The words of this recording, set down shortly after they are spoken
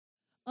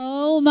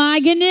my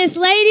goodness,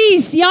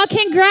 ladies, y'all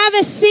can grab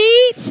a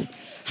seat.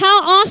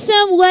 How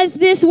awesome was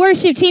this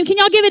worship team? Can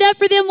y'all give it up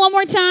for them one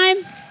more time?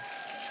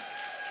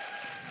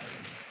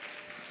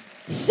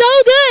 So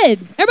good.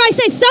 Everybody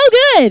say so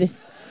good.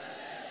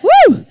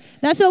 Woo!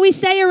 That's what we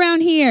say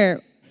around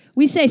here.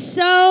 We say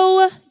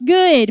so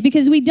good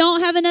because we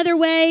don't have another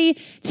way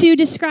to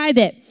describe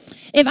it.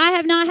 If I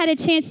have not had a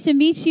chance to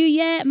meet you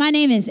yet, my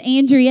name is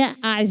Andrea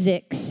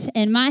Isaacs,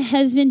 and my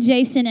husband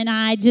Jason and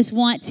I just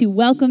want to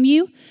welcome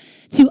you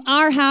to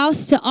our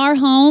house, to our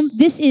home.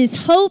 This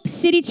is Hope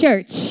City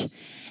Church,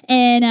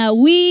 and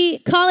we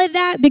call it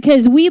that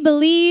because we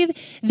believe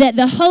that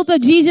the hope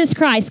of Jesus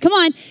Christ, come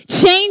on,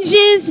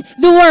 changes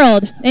the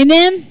world.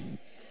 Amen?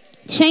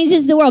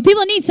 Changes the world.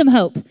 People need some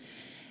hope.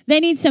 They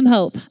need some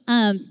hope.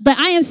 But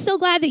I am so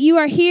glad that you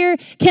are here.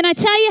 Can I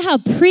tell you how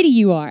pretty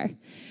you are?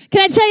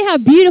 Can I tell you how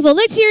beautiful?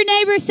 Look to your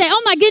neighbor and say,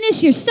 oh my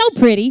goodness, you're so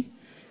pretty.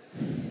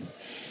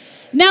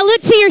 Now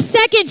look to your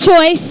second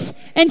choice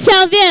and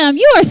tell them,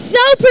 you are so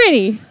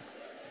pretty.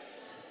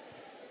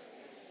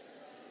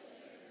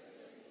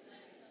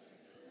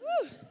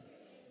 Woo.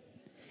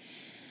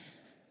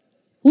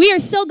 We are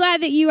so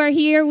glad that you are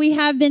here. We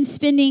have been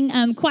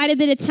spending quite a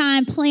bit of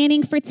time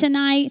planning for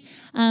tonight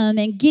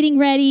and getting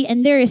ready,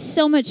 and there is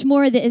so much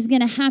more that is going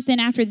to happen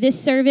after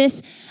this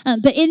service.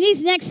 But in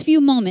these next few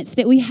moments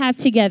that we have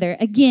together,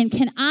 again,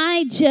 can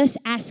I just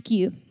ask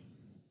you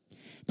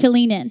to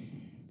lean in?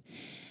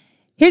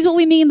 Here's what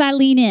we mean by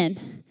lean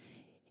in.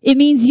 It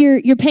means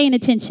you're paying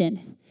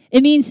attention.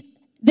 It means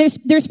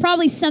there's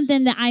probably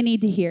something that I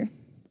need to hear.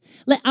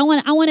 I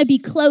want to be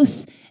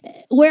close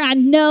where I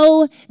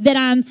know that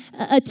I'm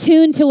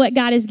attuned to what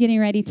God is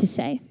getting ready to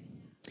say.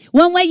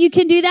 One way you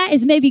can do that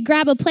is maybe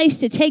grab a place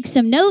to take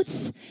some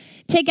notes.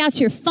 Take out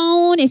your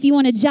phone if you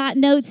want to jot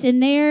notes in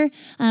there.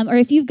 Or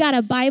if you've got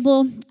a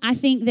Bible, I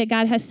think that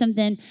God has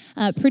something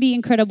pretty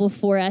incredible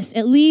for us,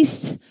 at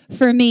least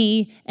for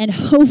me and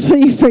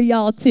hopefully for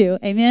y'all too.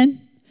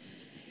 Amen?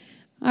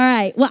 All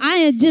right. Well,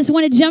 I just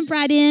want to jump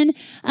right in.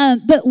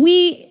 But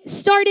we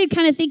started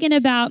kind of thinking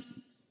about,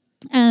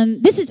 I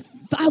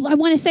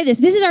want to say this.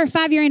 This is our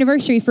 5-year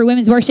anniversary for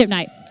Women's Worship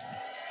Night.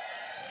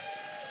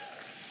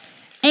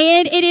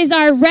 And it is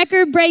our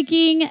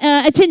record-breaking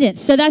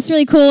attendance. So that's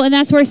really cool, and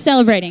that's worth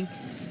celebrating.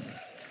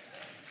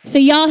 So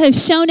y'all have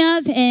shown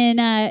up,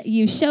 and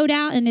you showed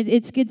out, and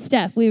it's good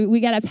stuff.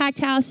 We got a packed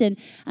house, and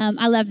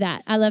I love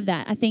that. I love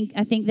that. I think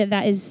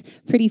that is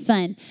pretty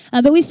fun.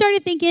 But we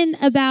started thinking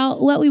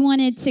about what we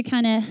wanted to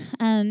kind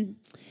of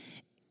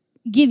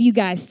give you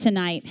guys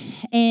tonight.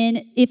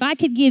 And if I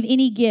could give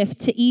any gift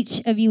to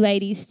each of you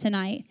ladies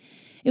tonight,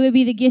 it would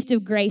be the gift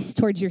of grace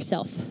towards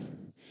yourself.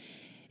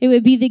 It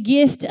would be the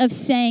gift of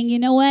saying, you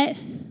know what?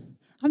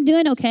 I'm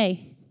doing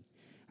okay.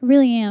 I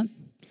really am.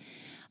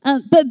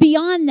 But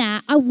beyond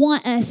that, I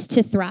want us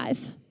to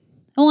thrive.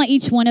 I want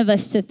each one of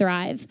us to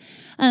thrive.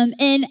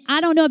 And I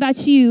don't know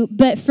about you,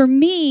 but for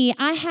me,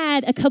 I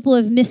had a couple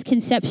of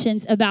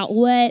misconceptions about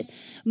what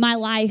my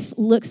life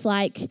looks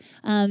like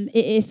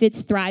if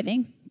it's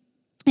thriving.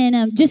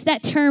 And just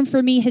that term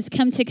for me has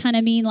come to kind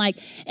of mean like,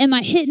 am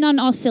I hitting on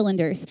all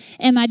cylinders?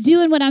 Am I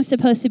doing what I'm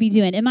supposed to be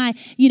doing? Am I,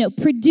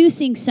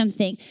 producing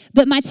something?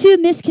 But my two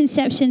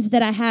misconceptions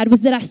that I had was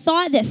that I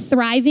thought that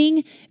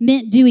thriving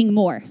meant doing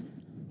more.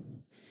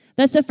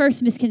 That's the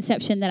first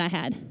misconception that I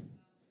had.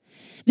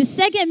 The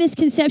second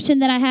misconception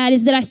that I had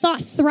is that I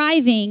thought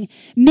thriving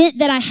meant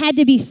that I had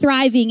to be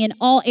thriving in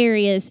all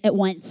areas at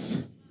once.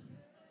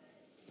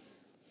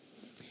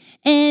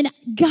 And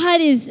God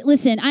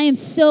listen, I am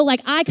so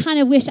I kind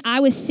of wish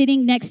I was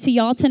sitting next to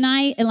y'all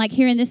tonight and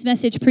hearing this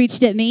message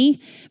preached at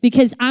me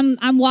because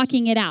I'm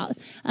walking it out,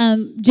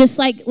 just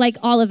like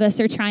all of us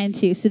are trying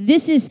to. So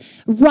this is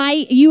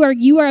right.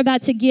 You are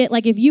about to get,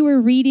 if you were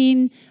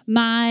reading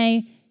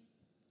my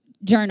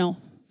journal,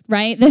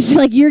 right? That's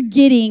you're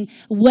getting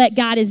what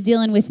God is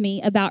dealing with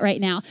me about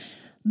right now.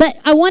 But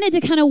I wanted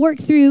to kind of work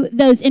through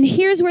those. And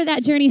here's where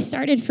that journey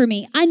started for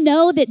me. I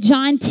know that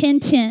John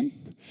 10:10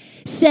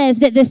 says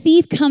that the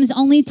thief comes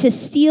only to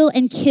steal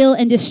and kill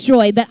and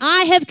destroy. But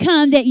I have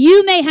come that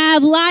you may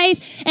have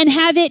life and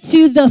have it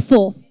to the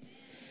full.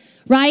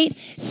 Right?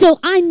 So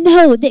I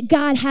know that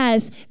God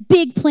has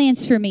big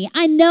plans for me.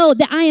 I know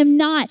that I am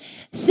not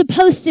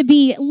supposed to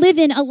be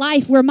living a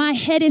life where my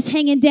head is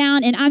hanging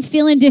down and I'm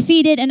feeling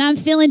defeated and I'm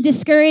feeling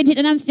discouraged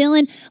and I'm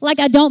feeling like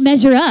I don't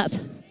measure up.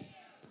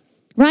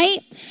 Right?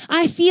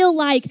 I feel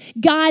like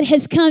God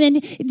has come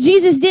and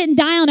Jesus didn't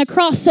die on a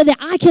cross so that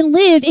I can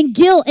live in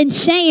guilt and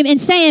shame and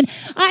saying,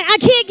 I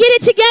can't get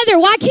it together.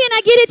 Why can't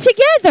I get it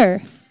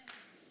together?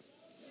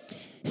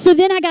 So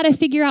then I got to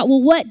figure out,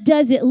 well, what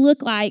does it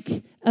look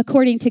like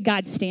according to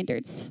God's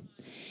standards?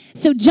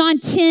 So John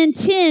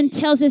 10:10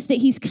 tells us that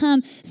he's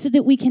come so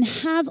that we can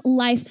have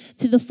life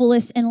to the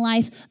fullest and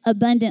life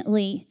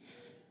abundantly.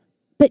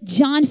 But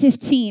John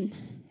 15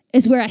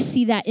 is where I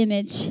see that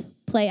image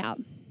play out.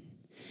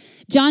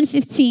 John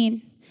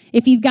 15,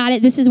 if you've got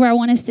it, this is where I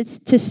want us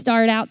to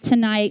start out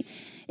tonight.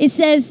 It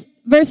says,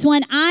 verse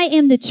 1, I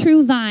am the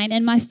true vine,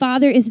 and my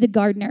Father is the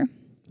gardener.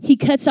 He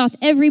cuts off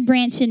every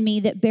branch in me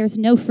that bears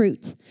no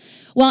fruit,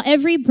 while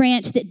every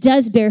branch that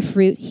does bear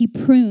fruit, he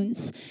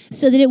prunes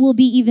so that it will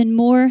be even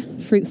more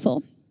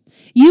fruitful.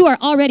 You are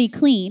already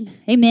clean,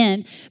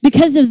 amen,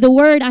 because of the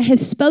word I have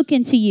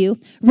spoken to you.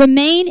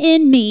 Remain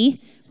in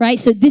me, right?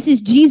 So this is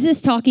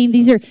Jesus talking.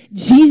 These are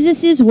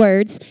Jesus's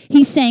words.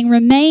 He's saying,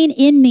 remain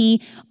in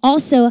me.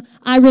 Also,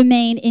 I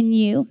remain in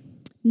you.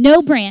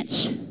 No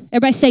branch.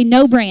 Everybody say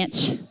no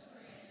branch.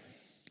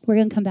 We're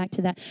going to come back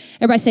to that.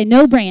 Everybody say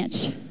no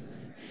branch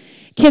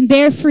can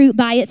bear fruit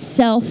by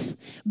itself,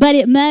 but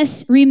it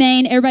must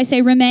remain, everybody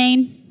say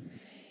remain,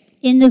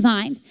 in the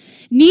vine.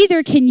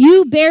 Neither can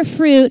you bear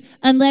fruit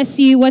unless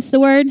you, what's the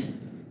word?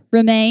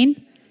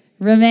 Remain.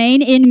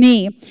 Remain in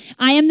me.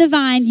 I am the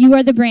vine, you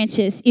are the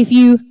branches. If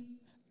you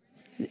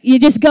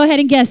just go ahead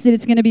and guess that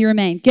it's going to be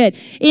remain. Good.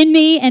 In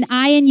me and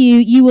I in you,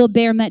 you will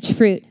bear much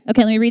fruit.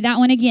 Okay, let me read that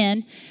one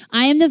again.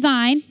 I am the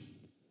vine,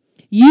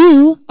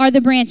 you are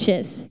the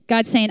branches.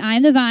 God's saying, I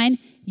am the vine,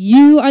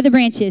 you are the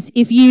branches.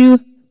 If you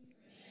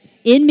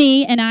in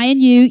me and I in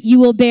you, you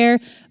will bear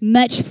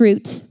much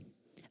fruit.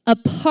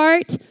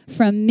 Apart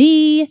from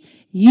me,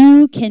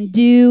 you can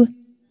do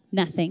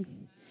nothing.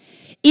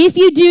 If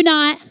you do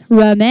not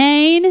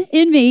remain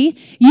in me,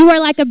 you are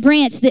like a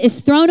branch that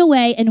is thrown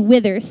away and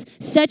withers.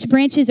 Such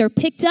branches are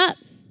picked up,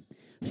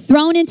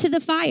 thrown into the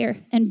fire,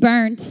 and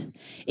burned.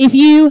 If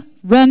you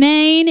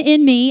remain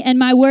in me and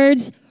my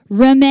words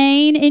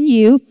remain in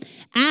you,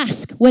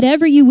 ask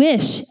whatever you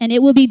wish, and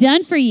it will be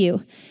done for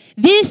you.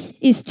 This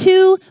is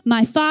to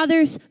my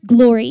Father's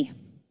glory,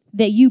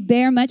 that you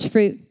bear much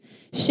fruit,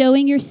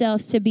 showing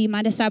yourselves to be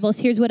my disciples.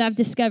 Here's what I've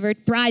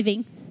discovered.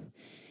 Thriving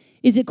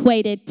is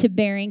equated to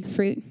bearing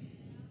fruit.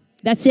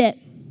 That's it.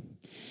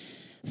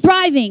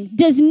 Thriving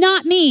does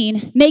not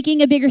mean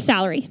making a bigger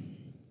salary.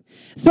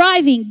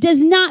 Thriving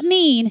does not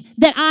mean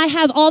that I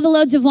have all the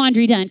loads of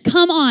laundry done.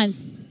 Come on.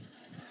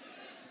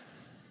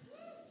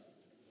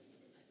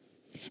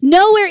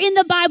 Nowhere in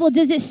the Bible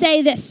does it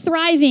say that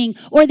thriving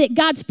or that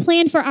God's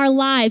plan for our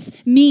lives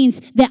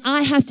means that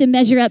I have to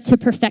measure up to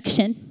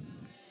perfection.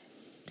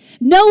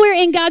 Nowhere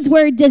in God's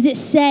word does it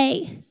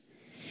say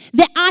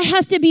that I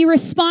have to be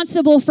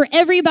responsible for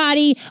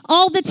everybody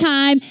all the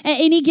time at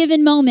any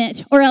given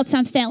moment or else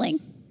I'm failing.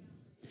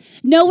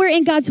 Nowhere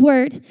in God's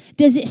word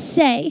does it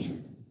say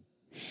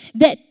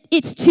that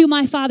it's to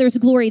my Father's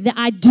glory that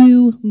I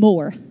do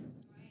more.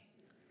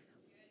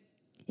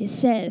 It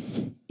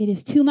says it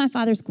is to my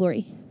Father's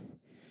glory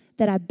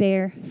that I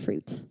bear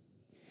fruit.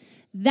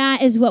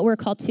 That is what we're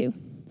called to.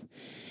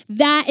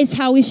 That is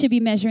how we should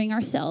be measuring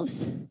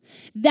ourselves.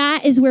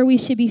 That is where we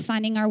should be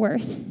finding our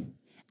worth.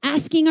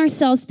 Asking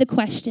ourselves the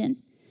question,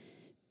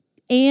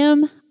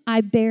 am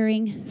I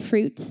bearing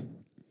fruit?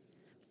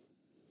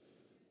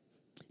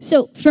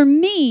 So for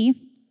me,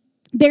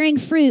 bearing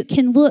fruit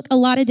can look a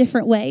lot of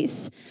different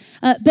ways.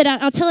 But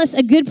I'll tell us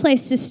a good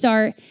place to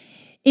start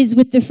is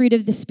with the fruit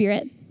of the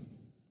Spirit.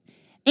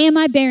 Am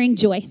I bearing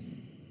joy?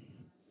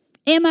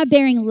 Am I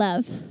bearing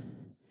love?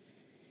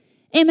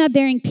 Am I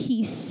bearing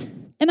peace?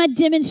 Am I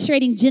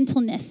demonstrating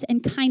gentleness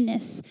and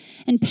kindness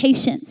and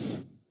patience?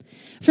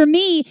 For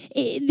me,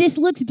 this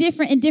looks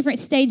different in different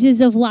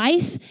stages of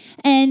life.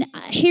 And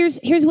here's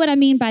what I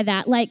mean by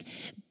that. Like,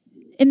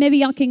 and maybe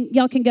y'all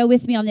can go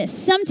with me on this.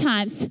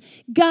 Sometimes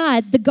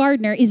God, the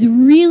gardener, is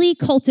really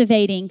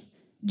cultivating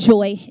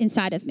joy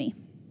inside of me.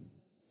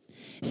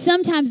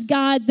 Sometimes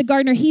God, the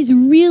gardener, he's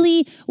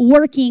really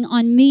working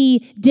on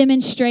me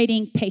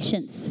demonstrating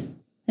patience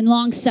and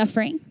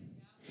long-suffering.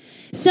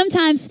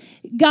 Sometimes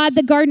God,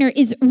 the gardener,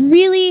 is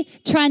really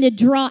trying to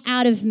draw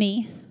out of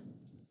me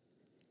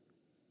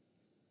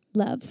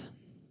love,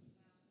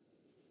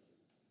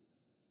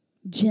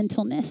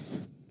 gentleness.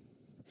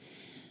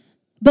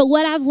 But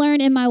what I've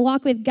learned in my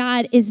walk with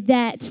God is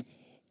that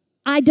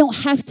I don't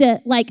have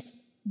to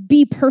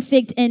be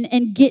perfect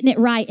and getting it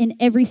right in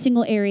every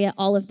single area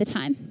all of the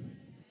time.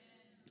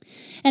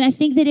 And I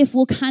think that if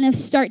we'll kind of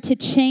start to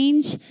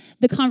change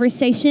the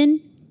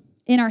conversation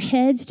in our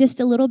heads just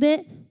a little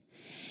bit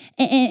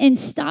and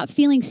stop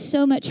feeling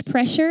so much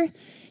pressure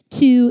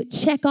to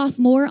check off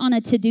more on a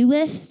to-do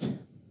list,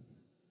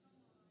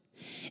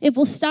 if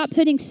we'll stop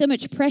putting so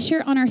much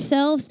pressure on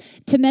ourselves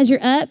to measure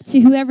up to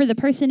whoever the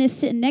person is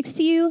sitting next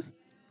to you,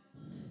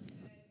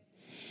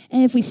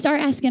 and if we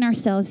start asking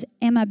ourselves,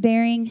 am I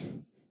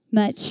bearing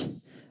much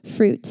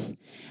fruit?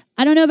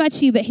 I don't know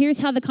about you, but here's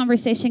how the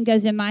conversation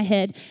goes in my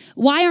head.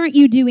 Why aren't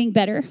you doing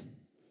better?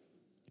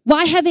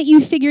 Why haven't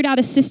you figured out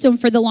a system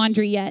for the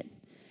laundry yet?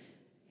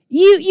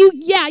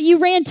 You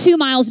ran 2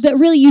 miles, but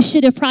really you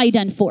should have probably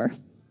done 4.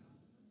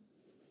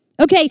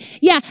 Okay,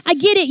 yeah, I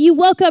get it. You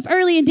woke up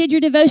early and did your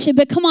devotion,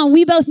 but come on,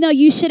 we both know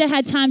you should have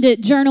had time to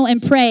journal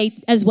and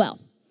pray as well.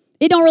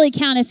 It don't really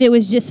count if it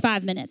was just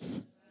 5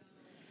 minutes.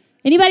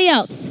 Anybody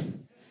else?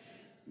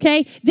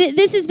 Okay,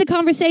 this is the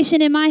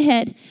conversation in my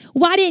head.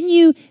 Why didn't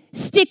you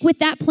stick with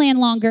that plan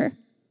longer?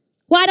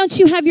 Why don't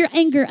you have your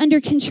anger under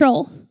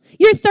control?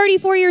 You're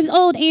 34 years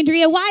old,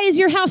 Andrea. Why is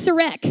your house a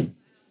wreck?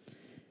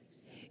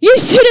 You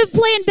should have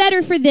planned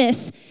better for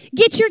this.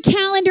 Get your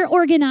calendar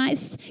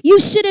organized. You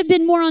should have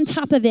been more on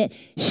top of it.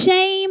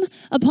 Shame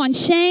upon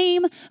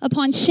shame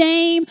upon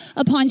shame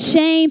upon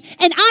shame.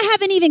 And I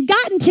haven't even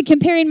gotten to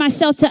comparing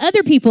myself to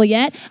other people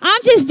yet.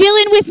 I'm just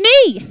dealing with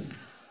me.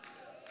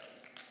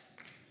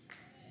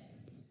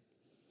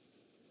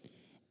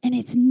 And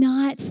it's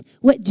not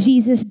what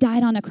Jesus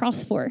died on a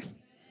cross for.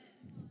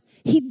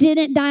 He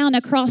didn't die on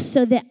a cross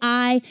so that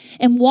I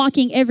am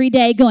walking every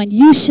day going,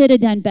 you should have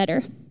done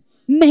better.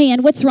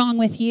 Man, what's wrong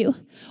with you?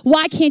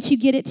 Why can't you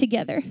get it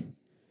together?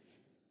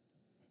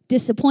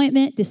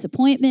 Disappointment,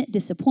 disappointment,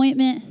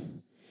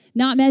 disappointment.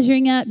 Not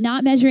measuring up,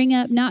 not measuring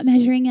up, not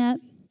measuring up.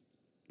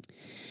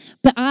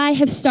 But I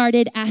have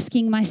started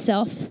asking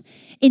myself,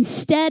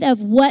 instead of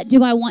what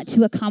do I want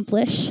to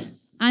accomplish,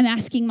 I'm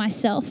asking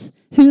myself,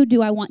 who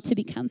do I want to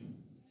become?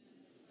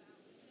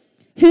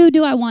 Who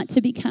do I want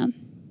to become?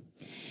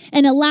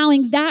 And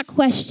allowing that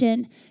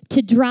question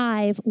to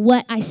drive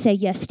what I say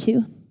yes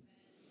to.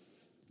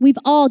 We've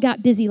all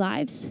got busy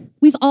lives.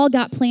 We've all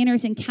got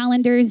planners and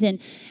calendars, and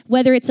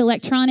whether it's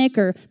electronic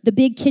or the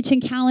big kitchen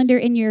calendar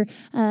in your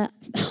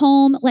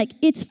home, like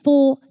it's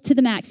full to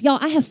the max. Y'all,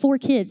 I have 4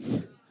 kids.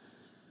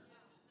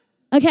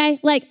 Okay?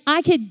 Like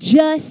I could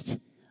just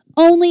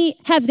only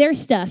have their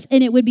stuff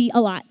and it would be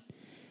a lot.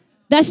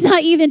 That's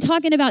not even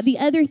talking about the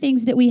other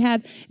things that we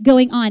have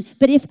going on.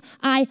 But if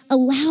I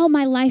allow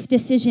my life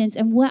decisions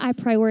and what I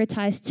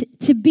prioritize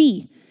to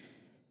be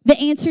the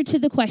answer to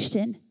the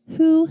question,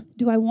 who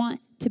do I want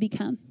to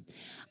become?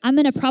 I'm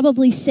going to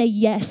probably say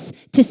yes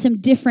to some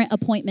different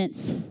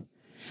appointments.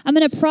 I'm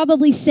going to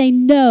probably say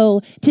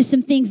no to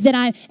some things that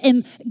I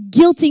am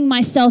guilting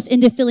myself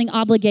into feeling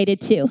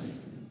obligated to.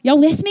 Y'all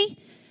with me?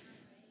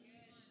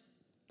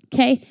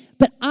 Okay?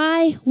 But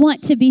I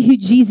want to be who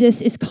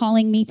Jesus is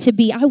calling me to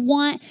be. I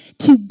want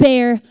to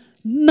bear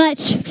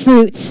much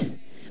fruit.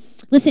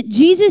 Listen,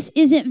 Jesus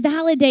isn't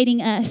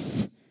validating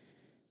us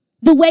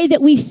the way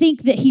that we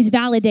think that he's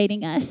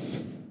validating us.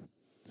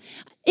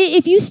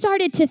 If you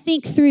started to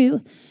think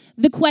through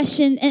the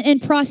question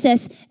and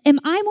process, am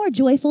I more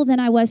joyful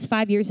than I was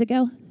 5 years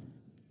ago?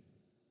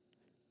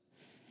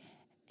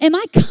 Am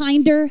I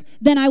kinder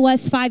than I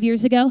was 5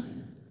 years ago?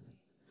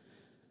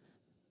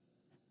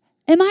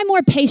 Am I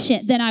more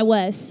patient than I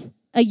was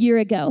a year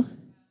ago?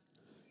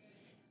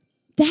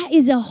 That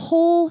is a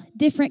whole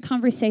different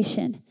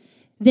conversation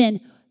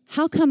than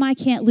how come I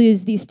can't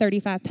lose these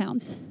 35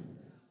 pounds?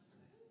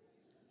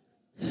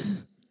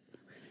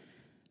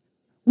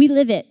 We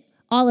live it,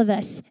 all of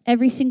us,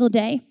 every single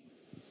day.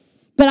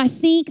 But I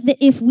think that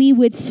if we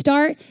would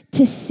start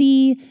to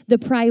see the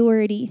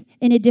priority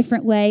in a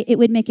different way, it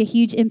would make a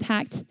huge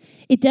impact.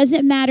 It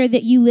doesn't matter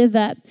that you live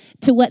up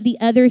to what the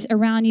others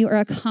around you are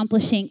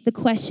accomplishing. The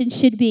question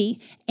should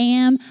be,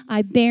 am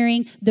I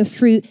bearing the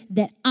fruit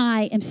that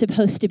I am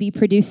supposed to be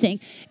producing?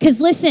 Because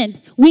listen,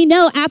 we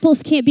know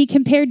apples can't be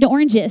compared to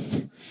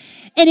oranges.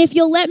 And if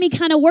you'll let me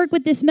kind of work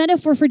with this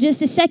metaphor for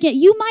just a second,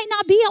 you might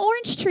not be an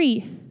orange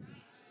tree.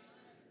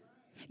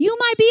 You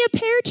might be a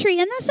pear tree,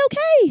 and that's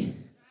okay.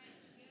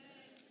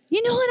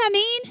 You know what I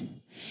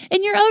mean?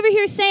 And you're over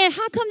here saying,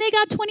 how come they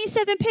got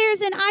 27 pears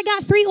and I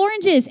got 3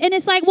 oranges? And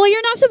it's like, well,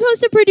 you're not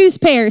supposed to produce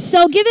pears,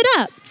 so give it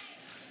up.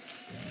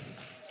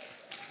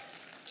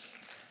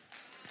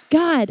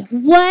 God,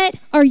 what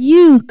are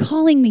you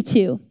calling me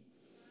to?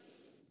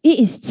 It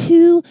is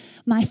to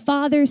my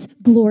Father's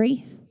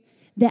glory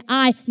that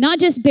I not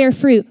just bear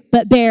fruit,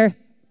 but bear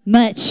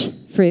much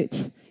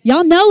fruit.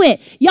 Y'all know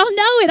it. Y'all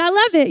know it. I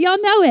love it. Y'all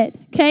know it.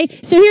 Okay?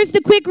 So here's the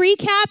quick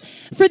recap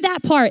for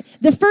that part.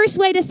 The first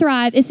way to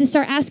thrive is to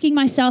start asking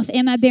myself,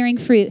 am I bearing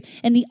fruit?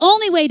 And the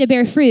only way to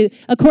bear fruit,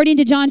 according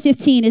to John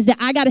 15, is that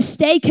I got to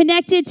stay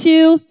connected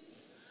to,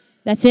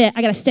 that's it.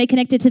 I got to stay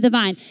connected to the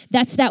vine.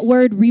 That's that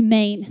word,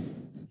 remain.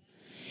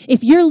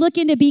 If you're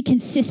looking to be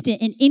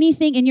consistent in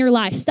anything in your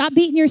life, stop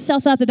beating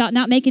yourself up about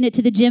not making it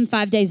to the gym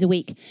 5 days a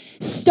week.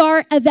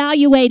 Start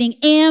evaluating,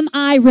 am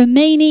I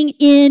remaining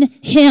in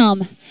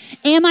him?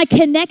 Am I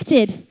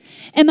connected?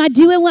 Am I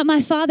doing what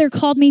my Father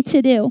called me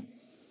to do?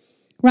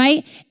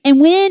 Right? And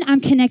when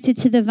I'm connected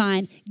to the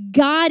vine,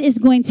 God is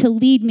going to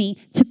lead me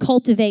to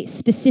cultivate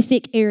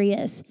specific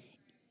areas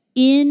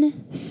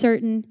in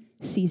certain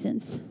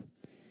seasons.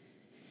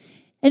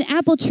 An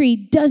apple tree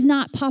does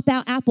not pop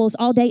out apples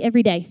all day,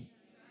 every day.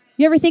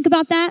 You ever think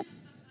about that?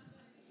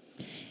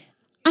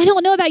 I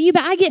don't know about you,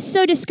 but I get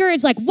so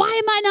discouraged. Like, why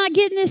am I not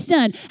getting this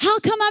done? How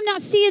come I'm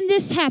not seeing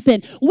this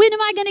happen? When am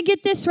I going to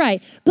get this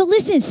right? But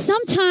listen,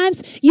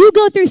 sometimes you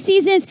go through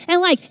seasons and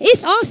like,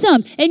 it's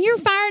awesome and you're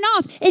firing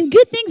off and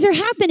good things are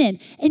happening.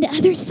 And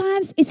other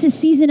times it's a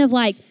season of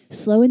like,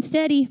 slow and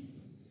steady.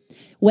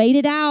 Wait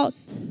it out.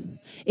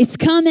 It's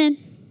coming.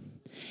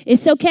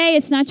 It's okay.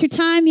 It's not your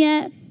time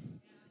yet.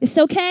 It's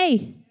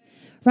okay.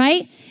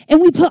 Right?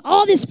 And we put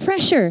all this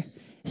pressure.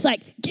 It's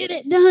like, get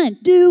it done,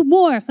 do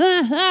more.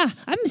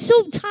 I'm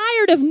so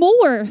tired of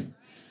more.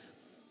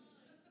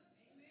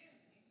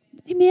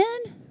 Amen?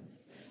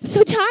 I'm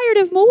so tired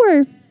of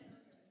more.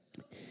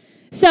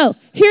 So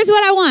here's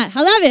what I want.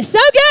 I love it. So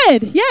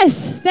good.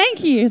 Yes,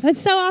 thank you.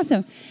 That's so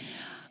awesome.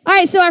 All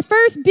right, so our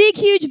first big,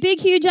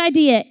 huge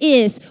idea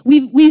is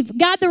we've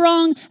got the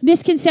wrong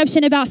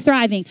misconception about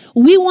thriving.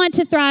 We want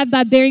to thrive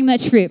by bearing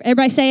much fruit.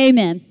 Everybody say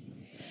amen.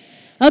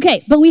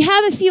 Okay, but we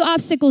have a few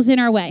obstacles in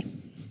our way,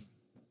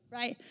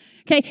 right?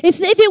 Okay, if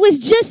it was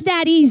just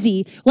that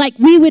easy, like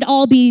we would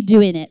all be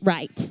doing it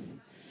right.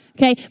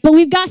 Okay, but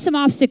we've got some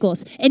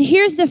obstacles. And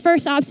here's the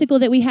first obstacle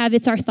that we have.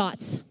 It's our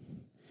thoughts.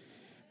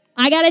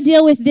 I got to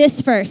deal with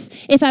this first.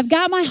 If I've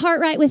got my heart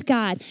right with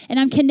God and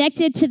I'm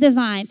connected to the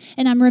vine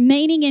and I'm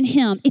remaining in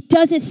him, it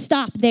doesn't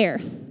stop there.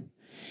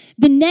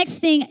 The next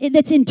thing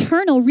that's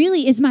internal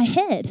really is my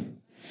head,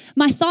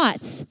 my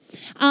thoughts.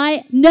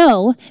 I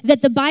know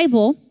that the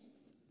Bible,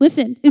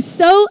 listen, is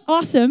so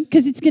awesome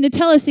because it's going to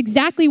tell us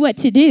exactly what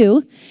to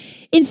do.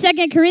 In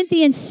 2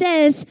 Corinthians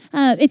says,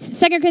 it's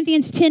 2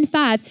 Corinthians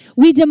 10:5,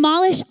 we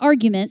demolish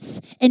arguments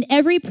and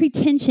every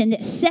pretension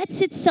that sets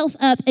itself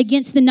up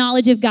against the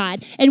knowledge of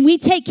God. And we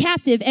take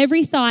captive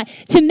every thought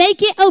to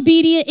make it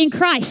obedient in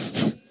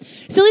Christ.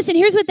 So listen,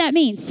 here's what that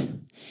means.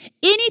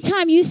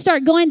 Anytime you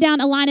start going down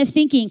a line of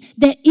thinking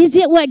that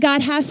isn't what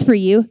God has for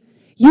you,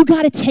 you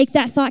got to take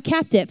that thought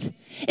captive.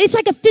 It's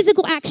like a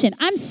physical action.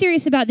 I'm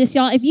serious about this,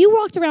 y'all. If you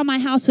walked around my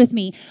house with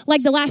me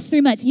like the last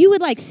 3 months, you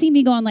would like see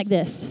me going like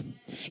this.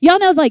 Y'all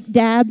know like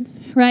dab,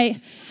 right?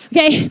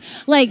 Okay,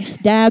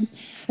 like dab.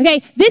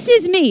 Okay, this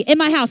is me in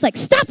my house. Like,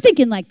 stop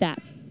thinking like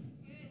that.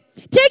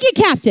 Take it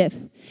captive.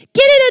 Get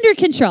it under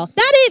control.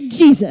 That is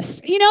Jesus.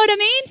 You know what I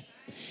mean?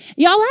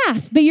 Y'all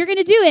laugh, but you're going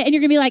to do it, and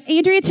you're going to be like,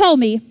 Andrea told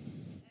me,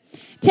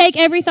 take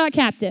every thought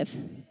captive.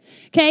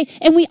 Okay,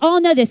 and we all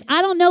know this.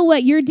 I don't know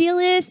what your deal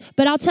is,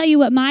 but I'll tell you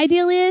what my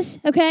deal is,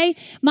 okay?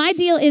 My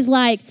deal is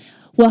like,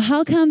 well,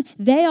 how come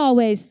they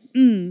always,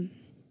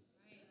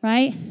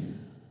 right?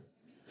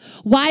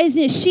 Why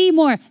isn't she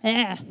more,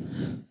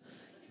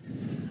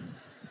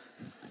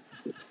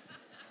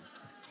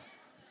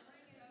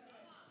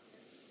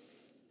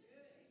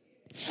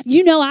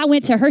 You know, I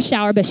went to her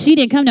shower, but she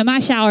didn't come to my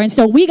shower, and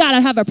so we got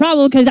to have a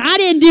problem because I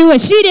didn't do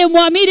what she didn't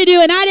want me to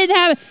do, and I didn't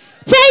have it.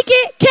 Take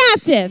it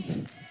captive.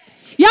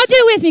 Y'all do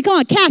it with me. Come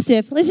on,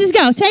 captive. Let's just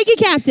go. Take it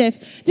captive.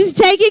 Just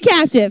take it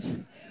captive,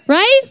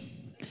 right?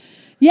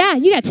 Yeah,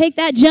 you got to take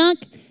that junk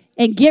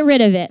and get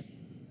rid of it.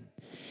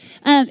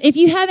 If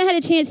you haven't had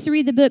a chance to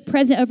read the book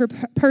Present Over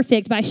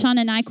Perfect by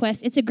Shauna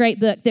Nyquist, it's a great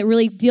book that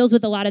really deals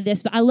with a lot of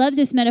this. But I love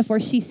this metaphor.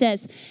 She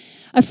says,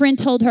 a friend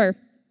told her,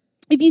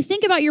 if you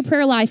think about your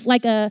prayer life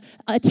like a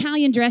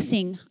Italian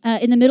dressing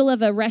in the middle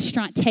of a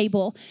restaurant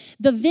table,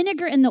 the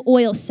vinegar and the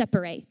oil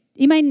separate.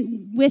 You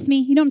mind with me?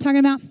 You know what I'm talking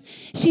about?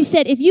 She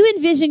said, if you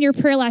envision your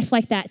prayer life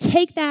like that,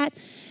 take that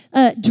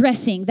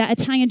dressing, that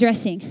Italian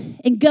dressing,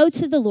 and go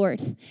to the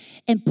Lord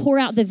and pour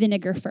out the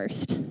vinegar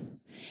first.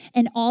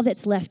 And all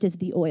that's left is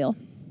the oil.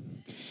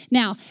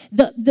 Now,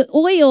 the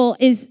oil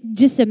is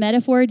just a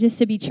metaphor, just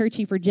to be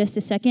churchy for just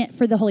a second,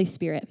 for the Holy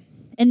Spirit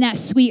and that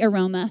sweet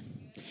aroma.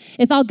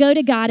 If I'll go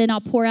to God and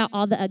I'll pour out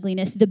all the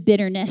ugliness, the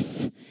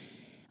bitterness,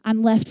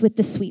 I'm left with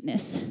the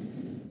sweetness.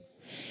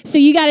 So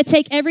you got to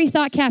take every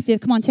thought captive.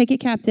 Come on, take it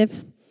captive.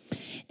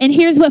 And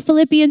here's what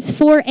Philippians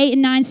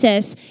 4:8-9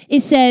 says.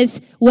 It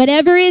says,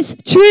 whatever is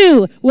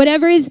true,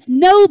 whatever is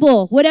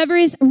noble, whatever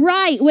is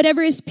right,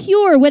 whatever is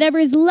pure, whatever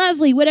is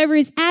lovely, whatever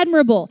is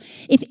admirable,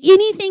 if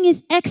anything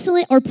is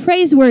excellent or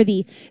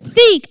praiseworthy,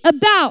 think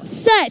about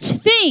such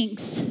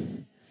things.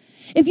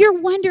 If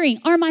you're wondering,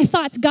 are my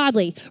thoughts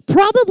godly?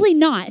 Probably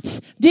not,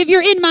 if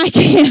you're in my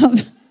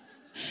camp.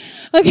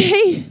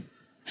 Okay?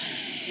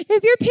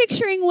 If you're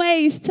picturing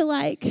ways to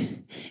like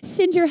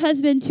send your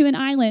husband to an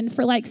island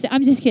for like,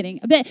 I'm just kidding.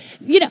 But,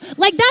 you know,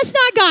 like that's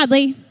not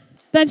godly.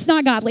 That's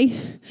not godly.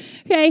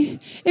 Okay?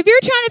 If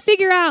you're trying to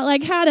figure out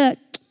like how to,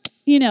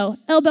 you know,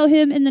 elbow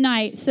him in the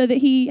night so that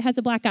he has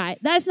a black eye,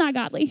 that's not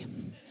godly.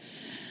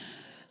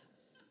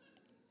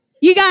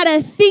 You got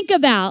to think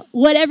about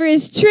whatever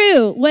is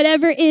true,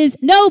 whatever is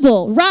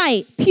noble,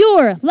 right,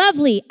 pure,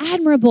 lovely,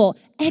 admirable,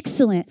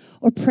 excellent,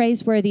 or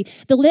praiseworthy.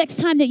 The next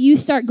time that you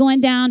start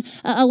going down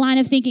a line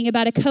of thinking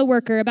about a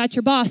coworker, about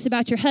your boss,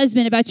 about your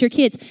husband, about your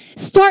kids,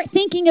 start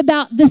thinking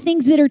about the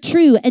things that are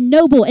true and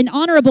noble and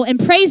honorable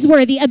and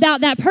praiseworthy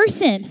about that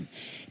person.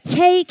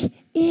 Take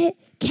it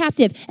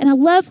captive. And I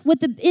love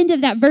what the end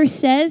of that verse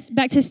says,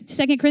 back to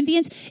 2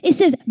 Corinthians. It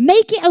says,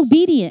 make it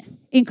obedient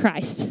in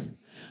Christ.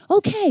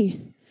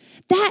 Okay.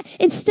 That,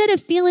 instead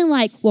of feeling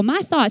like, well,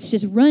 my thoughts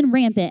just run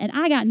rampant and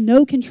I got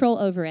no control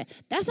over it.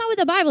 That's not what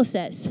the Bible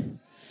says.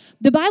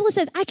 The Bible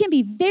says I can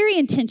be very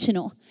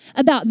intentional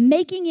about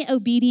making it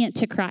obedient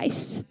to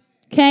Christ.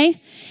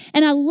 Okay?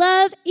 And I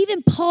love,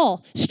 even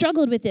Paul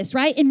struggled with this,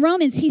 right? In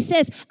Romans, he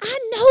says, I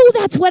know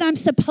that's what I'm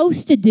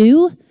supposed to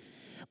do,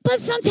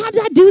 but sometimes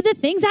I do the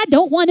things I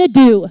don't want to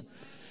do.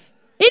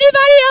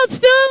 Anybody else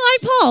feeling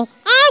like Paul?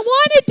 I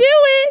want to do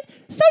it.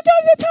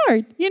 Sometimes it's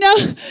hard, you know?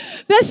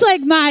 That's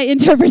like my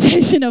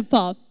interpretation of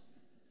Paul.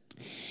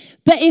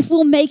 But if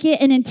we'll make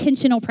it an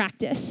intentional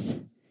practice,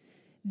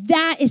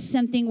 that is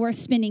something worth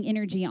spending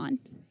energy on.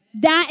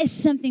 That is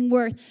something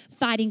worth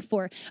fighting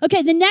for.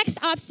 Okay, the next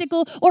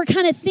obstacle or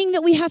kind of thing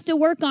that we have to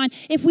work on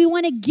if we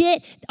want to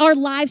get our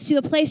lives to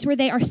a place where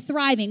they are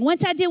thriving.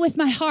 Once I deal with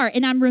my heart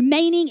and I'm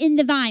remaining in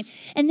the vine,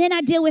 and then I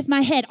deal with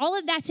my head, all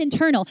of that's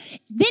internal.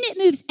 Then it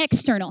moves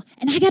external,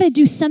 and I got to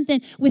do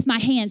something with my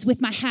hands,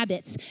 with my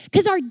habits,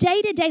 because our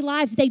day-to-day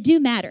lives, they do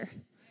matter.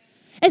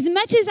 As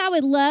much as I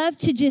would love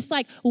to just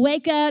like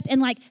wake up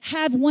and like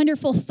have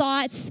wonderful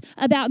thoughts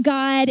about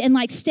God and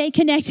like stay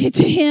connected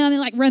to Him and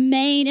like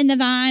remain in the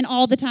vine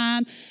all the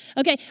time,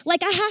 okay,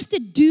 like I have to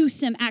do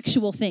some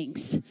actual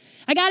things.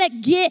 I got to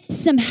get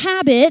some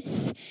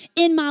habits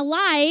in my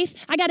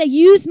life. I got to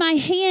use my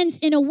hands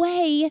in a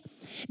way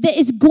that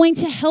is going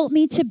to help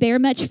me to bear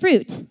much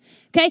fruit.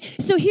 Okay,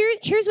 so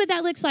here's what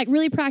that looks like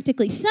really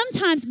practically.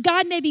 Sometimes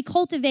God may be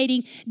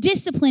cultivating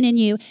discipline in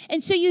you,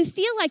 and so you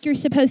feel like you're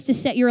supposed to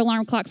set your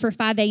alarm clock for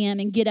 5 a.m.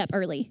 and get up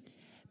early.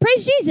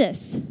 Praise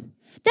Jesus.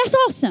 That's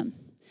awesome.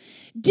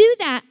 Do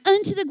that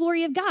unto the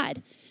glory of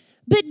God.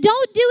 But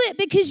don't do it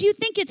because you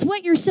think it's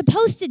what you're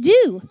supposed to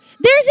do.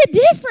 There's a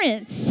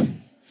difference.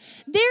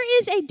 There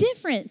is a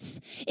difference.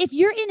 If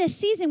you're in a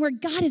season where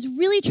God is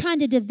really trying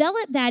to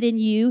develop that in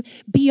you,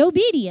 be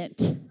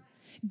obedient.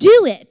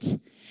 Do it.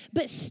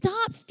 But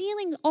stop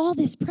feeling all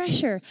this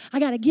pressure. I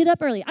got to get up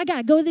early. I got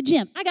to go to the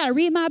gym. I got to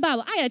read my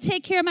Bible. I got to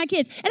take care of my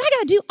kids. And I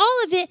got to do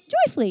all of it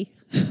joyfully.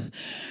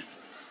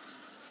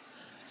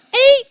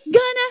 Ain't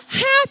gonna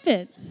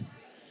happen.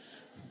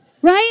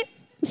 Right?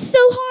 It's so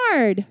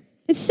hard.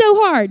 It's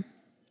so hard.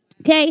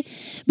 Okay?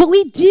 But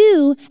we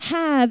do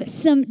have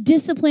some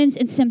disciplines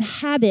and some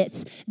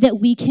habits that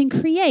we can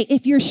create.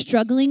 If you're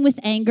struggling with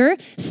anger,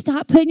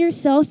 stop putting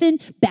yourself in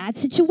bad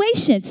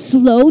situations.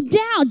 Slow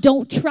down.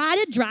 Don't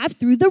try to drive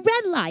through the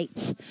red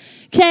light.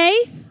 Okay?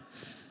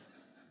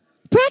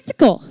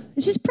 Practical.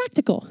 It's just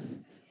practical.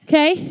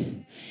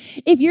 Okay?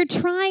 If you're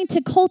trying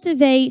to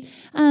cultivate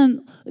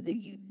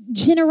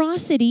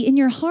generosity in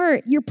your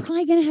heart, you're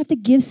probably going to have to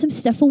give some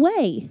stuff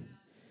away.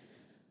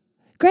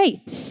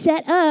 Great.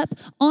 Set up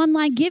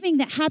online giving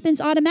that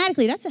happens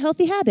automatically. That's a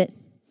healthy habit.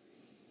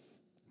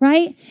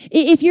 Right?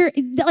 If you're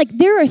like,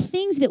 there are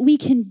things that we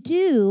can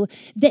do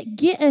that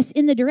get us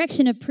in the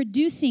direction of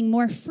producing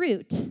more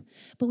fruit.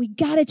 But we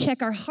got to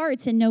check our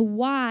hearts and know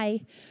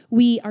why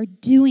we are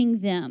doing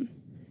them.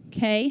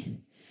 Okay?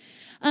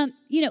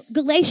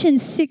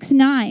 Galatians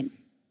 6:9.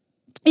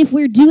 If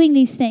we're doing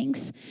these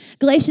things,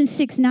 Galatians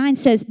 6:9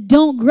 says,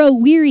 don't grow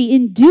weary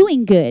in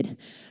doing good,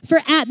 for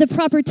at the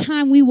proper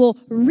time we will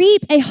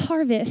reap a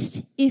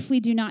harvest if we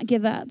do not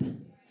give up.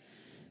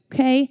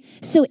 Okay?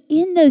 So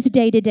in those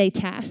day-to-day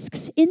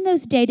tasks, in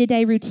those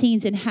day-to-day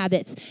routines and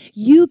habits,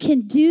 you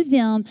can do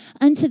them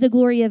unto the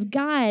glory of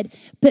God.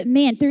 But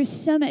man, there's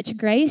so much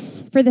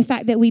grace for the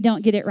fact that we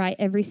don't get it right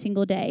every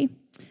single day.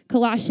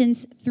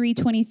 Colossians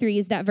 3:23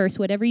 is that verse.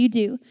 Whatever you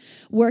do,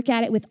 work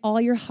at it with all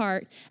your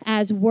heart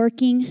as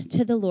working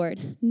to the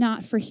Lord,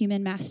 not for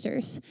human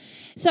masters.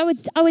 So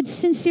I would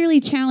sincerely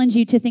challenge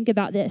you to think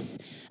about this.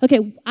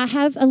 Okay, I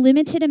have a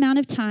limited amount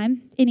of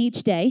time in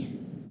each day,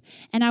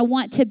 and I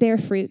want to bear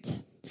fruit.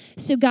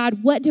 So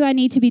God, what do I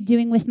need to be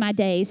doing with my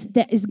days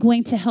that is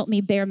going to help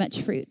me bear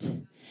much fruit?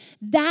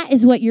 That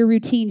is what your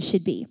routine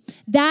should be.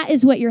 That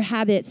is what your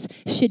habits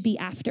should be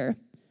after.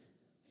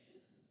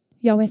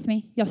 Y'all with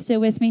me? Y'all still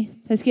with me?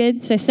 That's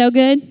good? So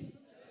good?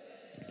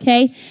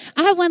 Okay.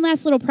 I have one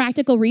last little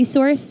practical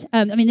resource.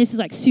 This is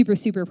like super,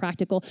 super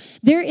practical.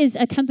 There is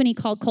a company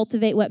called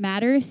Cultivate What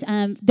Matters.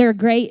 They're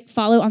great.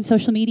 Follow on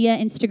social media,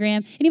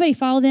 Instagram. Anybody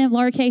follow them?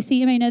 Laura Casey,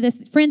 you may know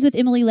this. Friends with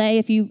Emily Lay,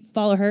 if you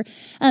follow her.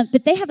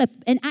 But they have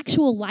an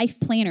actual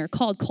life planner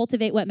called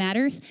Cultivate What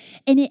Matters.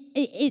 And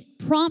it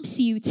prompts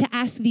you to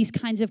ask these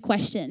kinds of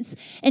questions.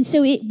 And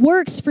so it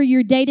works for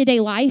your day-to-day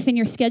life and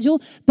your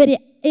schedule, but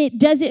it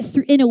does it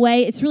in a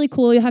way, it's really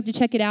cool, you'll have to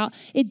check it out.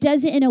 It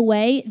does it in a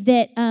way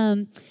that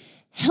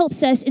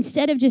helps us,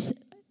 instead of just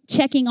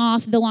checking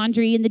off the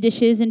laundry and the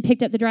dishes and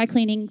picked up the dry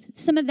cleaning,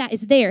 some of that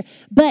is there,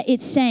 but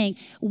it's saying,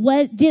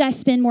 what did I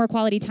spend more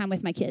quality time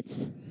with my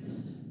kids?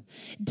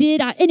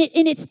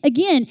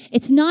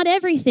 It's not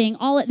everything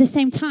all at the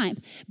same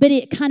time, but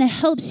it kind of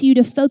helps you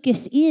to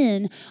focus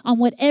in on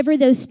whatever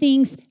those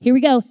things, here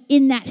we go,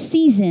 in that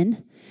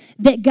season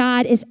that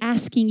God is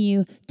asking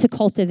you to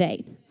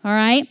cultivate. All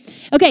right?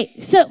 Okay,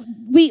 so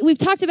we've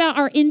talked about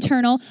our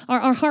internal,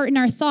 our heart and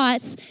our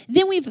thoughts.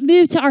 Then we've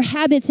moved to our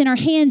habits and our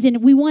hands,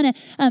 and we want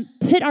to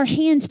put our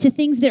hands to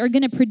things that are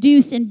going to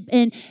produce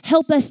and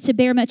help us to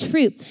bear much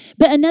fruit.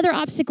 But another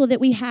obstacle that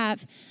we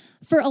have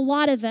for a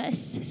lot of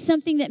us,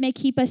 something that may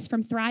keep us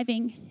from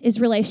thriving, is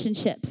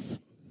relationships.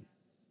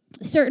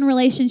 Certain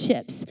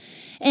relationships.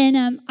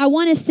 And I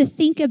want us to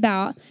think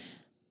about,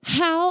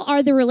 how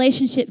are the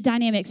relationship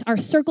dynamics? Our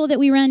circle that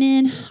we run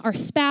in, our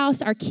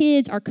spouse, our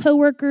kids, our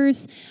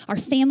coworkers, our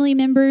family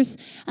members,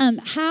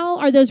 how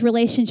are those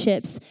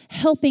relationships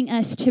helping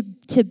us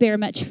to bear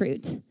much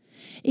fruit?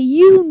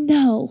 You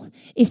know,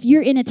 if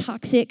you're in a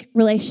toxic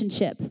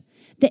relationship,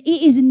 that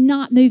it is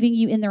not moving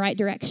you in the right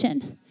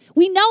direction.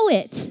 We know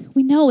it.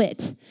 We know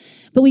it.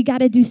 but we got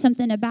to do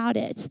something about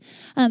it.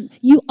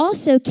 You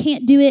also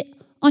can't do it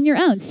on your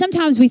own.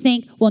 Sometimes we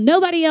think, well,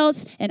 nobody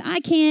else, and I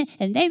can't,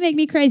 and they make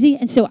me crazy,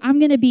 and so I'm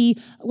going to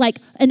be like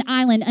an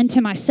island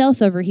unto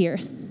myself over here.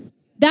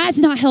 That's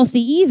not healthy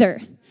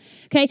either.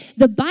 Okay,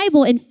 the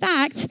Bible, in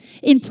fact,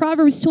 in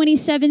Proverbs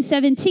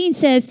 27:17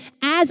 says,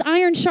 as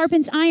iron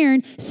sharpens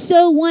iron,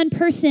 so one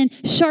person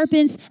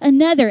sharpens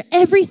another.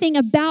 Everything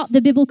about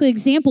the biblical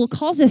example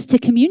calls us to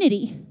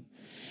community.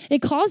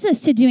 It calls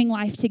us to doing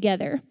life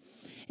together.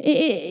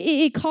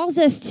 It calls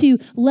us to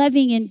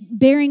loving and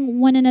bearing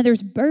one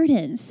another's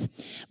burdens.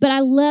 But I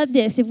love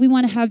this if we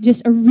want to have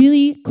just a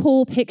really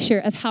cool picture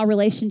of how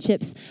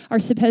relationships are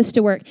supposed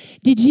to work.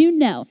 Did you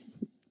know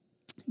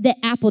that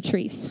apple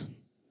trees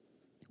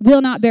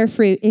will not bear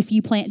fruit if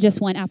you plant just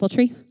one apple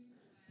tree?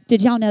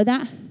 Did y'all know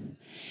that?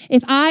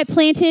 If I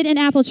planted an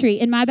apple tree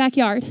in my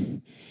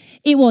backyard,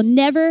 it will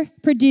never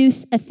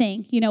produce a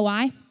thing. You know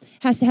why? It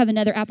has to have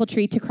another apple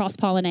tree to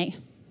cross-pollinate.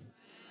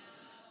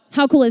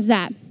 How cool is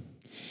that?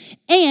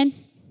 And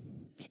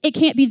it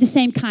can't be the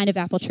same kind of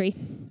apple tree.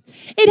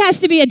 It has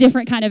to be a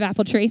different kind of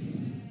apple tree.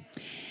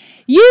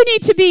 You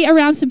need to be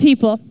around some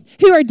people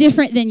who are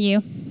different than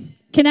you.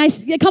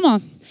 Come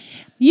on.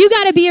 You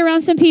got to be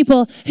around some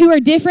people who are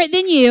different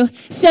than you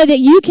so that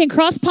you can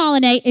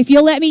cross-pollinate, if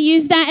you'll let me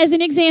use that as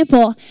an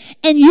example,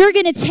 and you're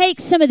going to take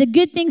some of the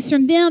good things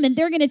from them, and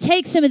they're going to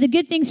take some of the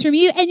good things from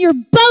you, and you're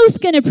both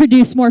going to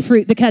produce more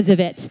fruit because of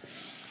it.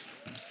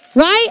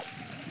 Right?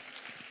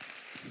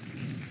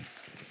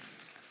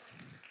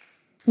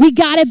 We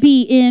got to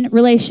be in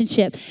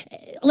relationship.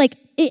 Like,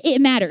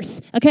 it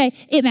matters, okay?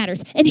 It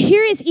matters. And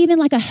here is even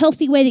like a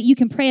healthy way that you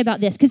can pray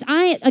about this. Because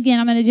I'm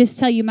going to just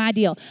tell you my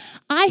deal.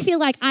 I feel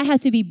like I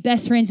have to be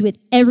best friends with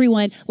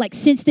everyone, like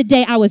since the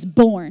day I was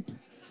born.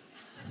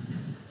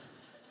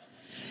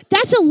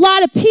 That's a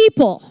lot of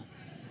people.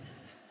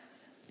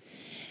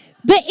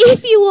 But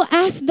if you will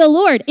ask the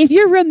Lord, if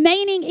you're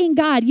remaining in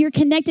God, you're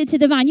connected to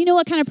the vine. You know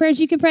what kind of prayers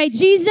you can pray?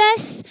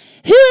 Jesus,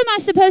 who am I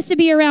supposed to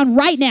be around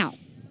right now?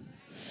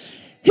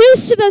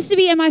 Who's supposed to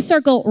be in my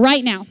circle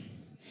right now?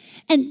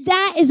 And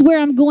that is where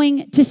I'm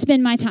going to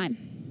spend my time.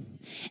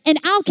 And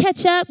I'll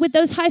catch up with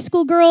those high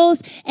school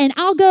girls, and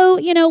I'll go,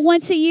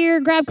 once a year,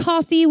 grab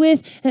coffee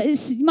with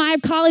my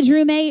college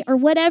roommate or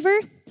whatever.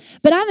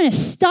 But I'm going to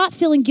stop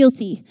feeling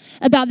guilty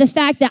about the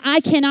fact that I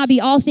cannot be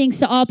all things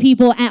to all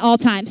people at all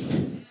times.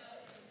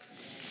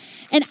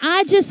 And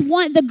I just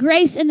want the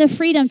grace and the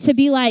freedom to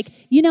be like,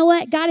 you know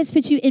what? God has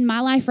put you in my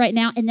life right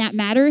now, and that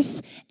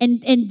matters.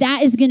 And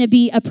that is going to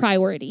be a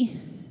priority.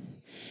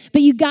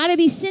 But you got to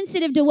be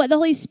sensitive to what the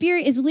Holy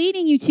Spirit is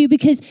leading you to,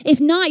 because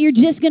if not, you're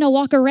just going to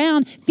walk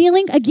around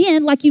feeling,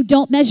 again, like you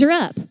don't measure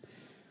up.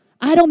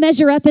 I don't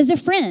measure up as a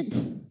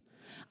friend.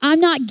 I'm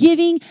not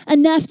giving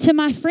enough to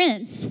my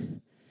friends,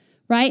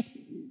 right?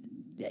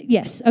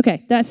 Yes,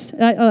 okay, that's,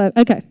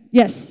 okay,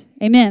 yes,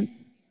 amen.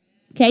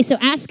 Okay, so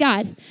ask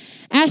God.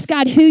 Ask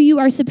God who you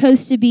are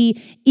supposed to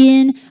be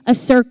in a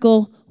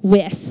circle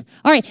with.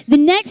 All right, the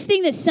next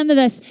thing that some of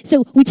us,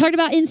 so we talked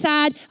about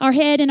inside our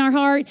head and our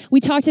heart. We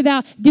talked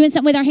about doing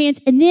something with our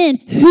hands, and then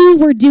who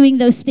we're doing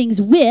those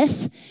things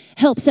with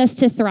helps us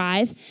to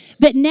thrive.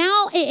 But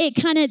now it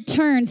kind of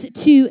turns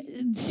to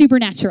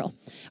supernatural.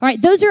 All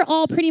right, those are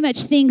all pretty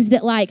much things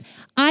that like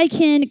I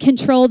can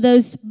control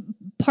those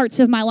parts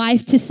of my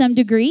life to some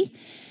degree.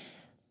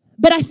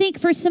 But I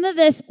think for some of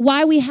us,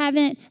 why we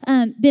haven't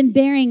been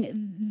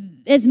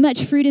bearing as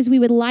much fruit as we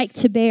would like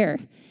to bear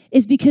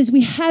is because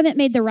we haven't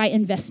made the right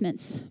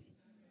investments.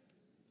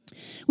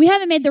 We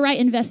haven't made the right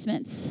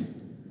investments.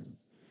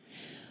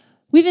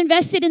 We've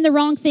invested in the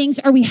wrong things,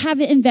 or we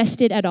haven't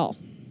invested at all.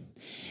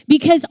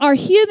 Because our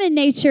human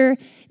nature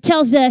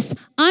tells us,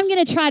 I'm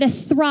going to try to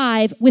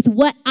thrive with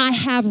what I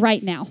have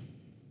right now.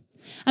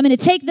 I'm going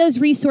to take those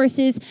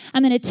resources,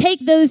 I'm going to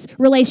take those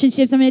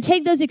relationships, I'm going to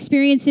take those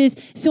experiences,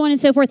 so on and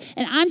so forth,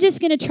 and I'm just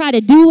going to try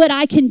to do what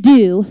I can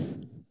do.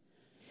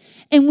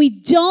 And we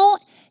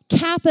don't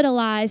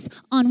capitalize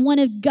on one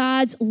of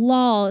God's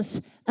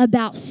laws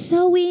about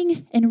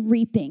sowing and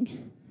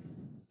reaping.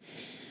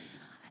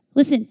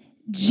 Listen,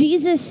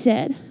 Jesus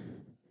said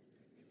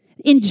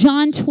in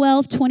John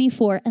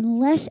 12:24,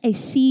 unless a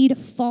seed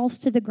falls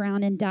to the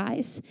ground and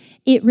dies,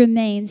 it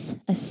remains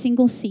a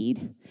single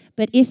seed.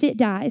 But if it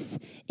dies,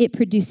 it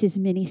produces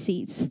many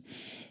seeds.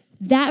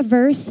 That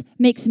verse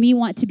makes me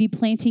want to be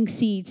planting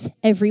seeds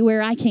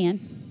everywhere I can.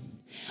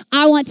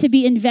 I want to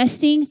be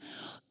investing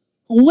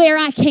where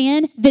I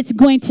can that's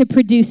going to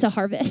produce a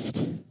harvest.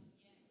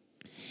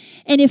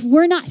 And if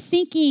we're not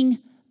thinking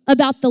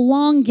about the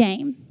long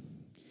game,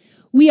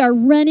 we are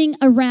running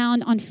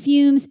around on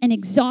fumes and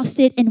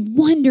exhausted and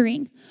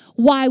wondering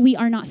why we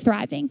are not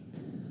thriving.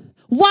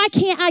 Why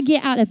can't I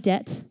get out of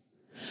debt?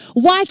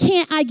 Why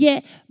can't I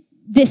get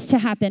this to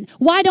happen?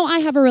 Why don't I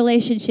have a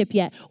relationship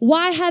yet?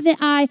 Why haven't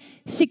I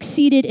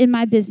succeeded in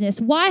my business?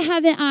 Why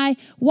haven't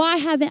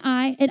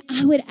I? And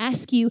I would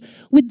ask you,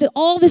 with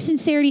all the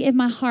sincerity of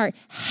my heart,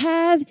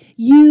 have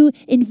you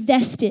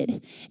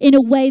invested in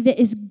a way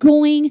that is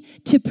going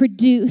to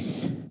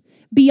produce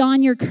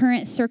beyond your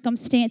current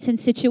circumstance and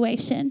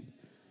situation?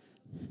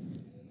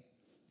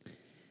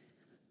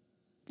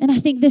 And I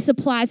think this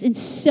applies in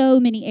so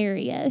many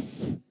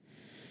areas.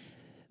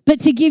 But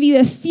to give you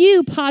a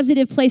few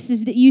positive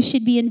places that you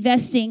should be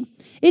investing,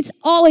 it's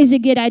always a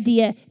good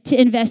idea to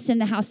invest in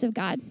the house of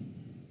God.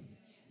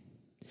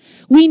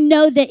 We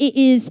know that it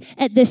is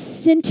at the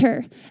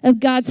center of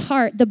God's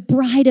heart, the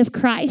bride of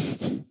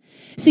Christ.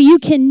 So you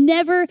can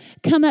never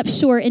come up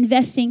short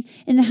investing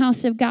in the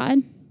house of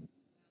God.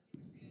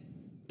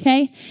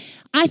 Okay?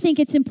 I think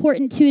it's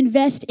important to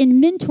invest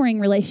in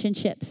mentoring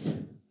relationships.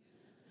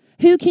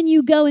 Who can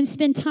you go and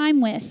spend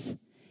time with?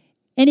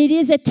 And it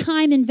is a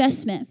time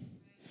investment.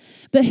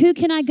 But who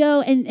can I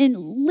go and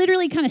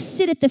literally kind of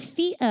sit at the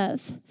feet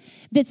of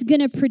that's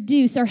going to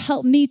produce or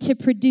help me to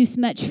produce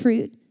much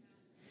fruit?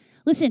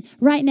 Listen,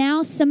 right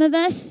now, some of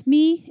us,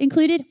 me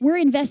included, we're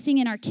investing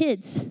in our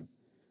kids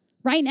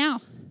right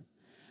now.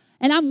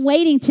 And I'm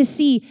waiting to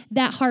see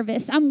that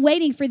harvest. I'm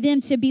waiting for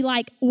them to be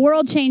like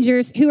world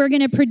changers who are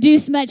going to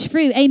produce much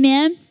fruit.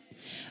 Amen?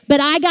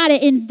 But I got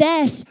to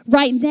invest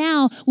right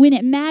now when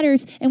it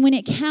matters and when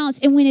it counts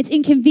and when it's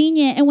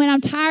inconvenient and when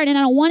I'm tired and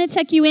I don't want to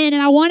tuck you in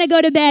and I want to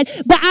go to bed,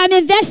 but I'm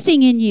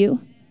investing in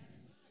you.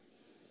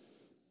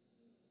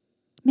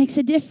 Makes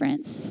a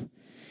difference.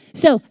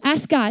 So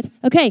ask God,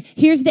 okay,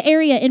 here's the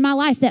area in my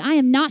life that I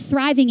am not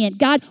thriving in.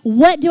 God,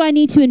 what do I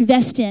need to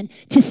invest in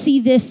to see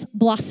this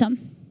blossom?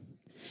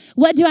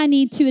 What do I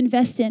need to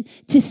invest in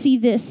to see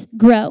this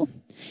grow?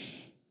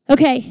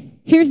 Okay,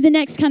 here's the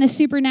next kind of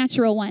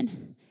supernatural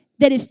one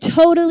that is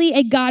totally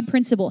a God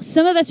principle.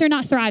 Some of us are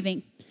not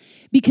thriving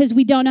because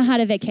we don't know how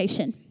to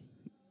vacation.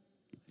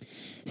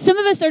 Some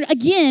of us are,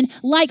 again,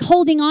 like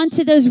holding on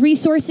to those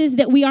resources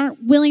that we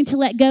aren't willing to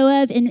let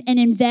go of and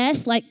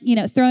invest, like,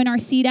 throwing our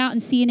seed out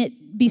and seeing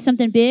it be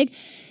something big.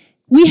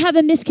 We have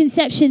a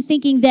misconception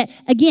thinking that,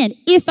 again,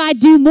 if I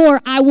do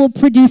more, I will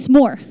produce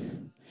more.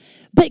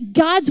 But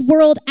God's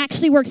world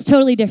actually works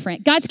totally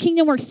different. God's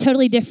kingdom works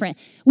totally different.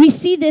 We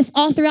see this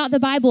all throughout the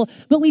Bible,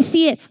 but we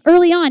see it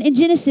early on in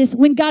Genesis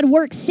when God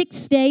works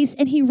 6 days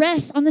and he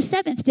rests on the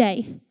seventh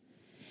day.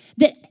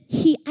 That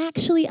he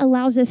actually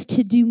allows us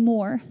to do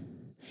more,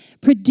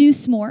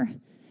 produce more,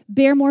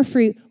 bear more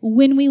fruit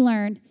when we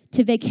learn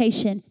to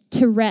vacation,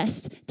 to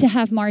rest, to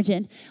have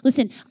margin.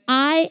 Listen,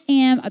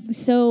 I'm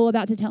so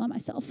about to tell on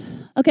myself.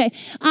 Okay,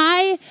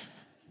 I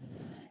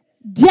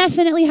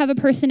definitely have a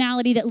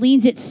personality that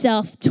leans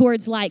itself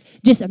towards like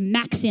just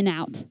maxing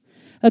out.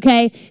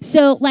 Okay,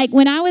 so like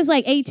when I was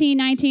like 18,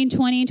 19,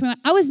 20, 21,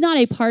 I was not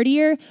a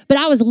partier, but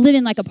I was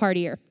living like a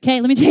partier.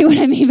 Okay, let me tell you what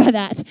I mean by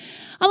that.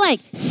 I'm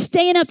like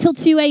staying up till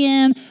 2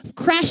 a.m.,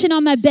 crashing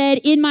on my bed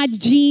in my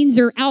jeans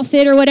or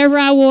outfit or whatever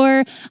I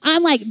wore.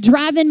 I'm like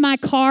driving my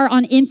car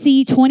on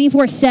empty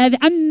 24/7.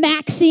 I'm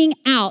maxing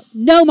out,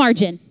 no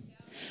margin.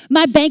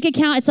 My bank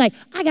account, it's like,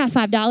 I got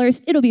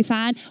 $5, it'll be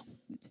fine.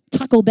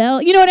 Taco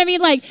Bell, you know what I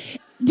mean? Like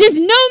just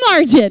no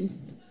margin.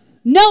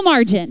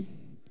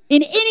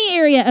 In any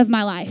area of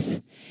my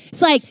life.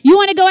 It's like, you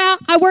want to go out?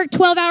 I worked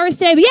 12 hours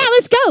today, but yeah,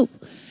 let's go.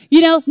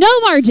 No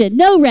margin,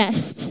 no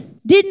rest.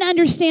 Didn't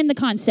understand the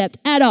concept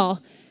at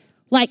all.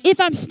 Like, if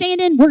I'm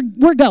standing,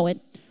 we're going.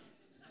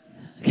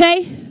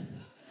 Okay?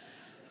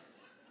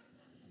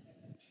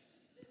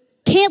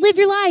 Can't live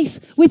your life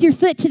with your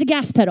foot to the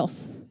gas pedal.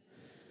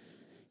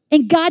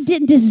 And God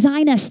didn't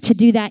design us to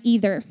do that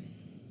either.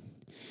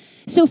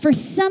 So for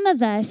some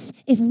of us,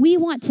 if we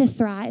want to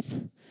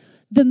thrive,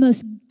 the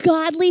most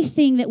godly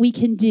thing that we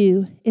can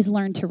do is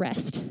learn to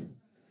rest.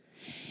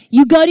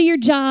 You go to your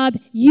job,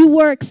 you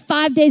work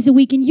 5 days a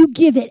week, and you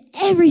give it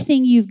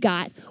everything you've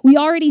got. We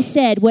already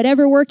said,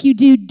 whatever work you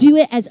do, do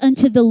it as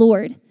unto the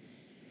Lord.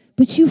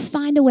 But you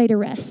find a way to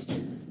rest.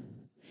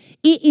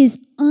 It is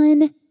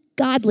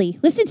ungodly.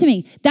 Listen to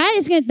me. That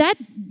is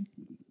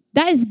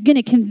going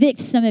to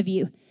convict some of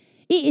you.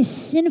 It is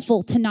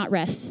sinful to not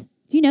rest.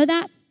 Do you know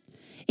that?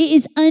 It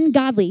is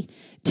ungodly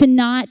to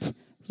not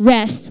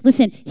rest.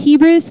 Listen,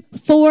 Hebrews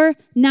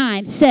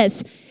 4:9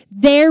 says,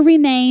 there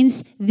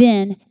remains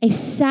then a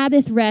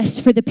Sabbath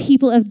rest for the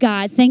people of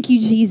God. Thank you,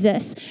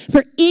 Jesus.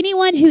 For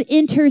anyone who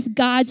enters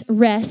God's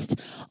rest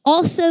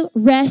also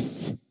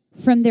rests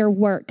from their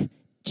work,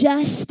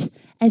 just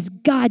as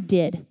God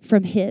did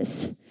from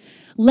his.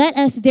 Let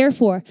us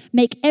therefore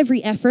make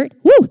every effort.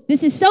 Woo,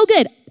 this is so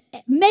good.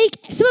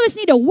 Some of us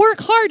need to work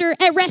harder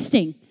at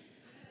resting.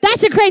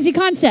 That's a crazy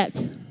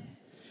concept.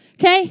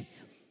 Okay?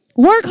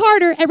 Work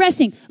harder at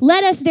resting.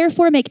 Let us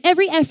therefore make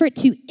every effort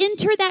to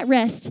enter that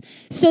rest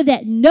so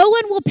that no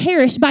one will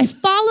perish by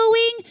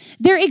following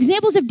their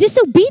examples of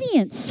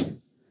disobedience.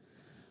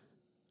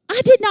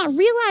 I did not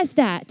realize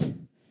that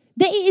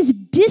it is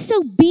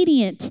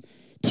disobedient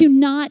to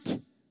not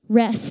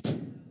rest.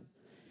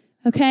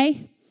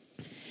 Okay?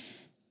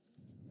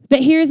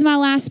 But here's my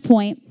last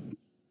point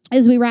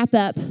as we wrap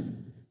up.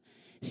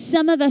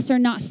 Some of us are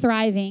not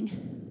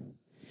thriving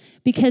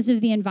because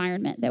of the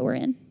environment that we're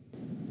in.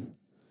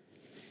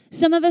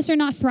 Some of us are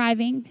not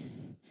thriving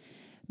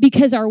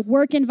because our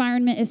work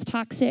environment is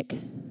toxic.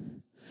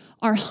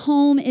 Our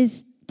home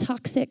is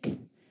toxic.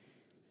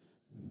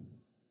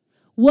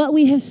 What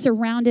we have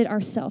surrounded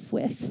ourselves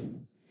with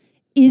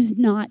is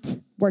not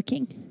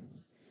working.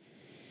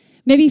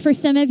 Maybe for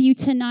some of you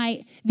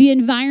tonight, the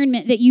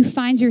environment that you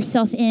find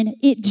yourself in,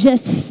 it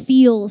just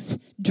feels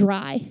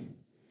dry.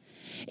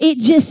 It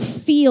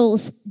just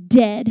feels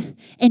dead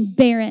and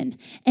barren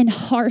and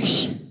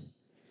harsh.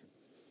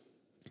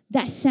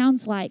 That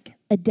sounds like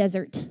a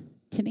desert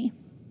to me.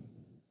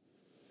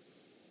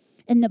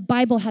 And the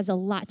Bible has a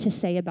lot to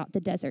say about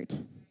the desert,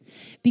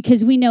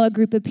 because we know a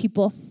group of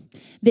people,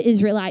 the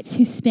Israelites,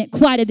 who spent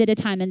quite a bit of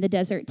time in the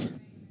desert.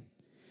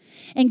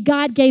 And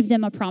God gave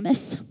them a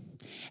promise.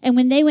 And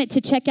when they went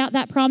to check out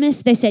that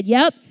promise, they said,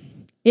 yep,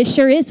 it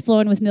sure is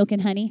flowing with milk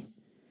and honey.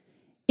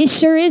 It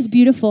sure is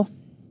beautiful.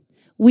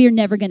 We are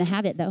never going to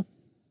have it, though.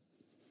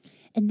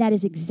 And that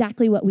is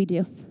exactly what we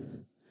do.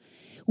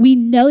 We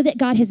know that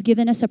God has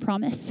given us a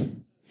promise.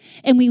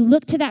 And we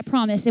look to that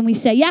promise and we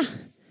say, yeah,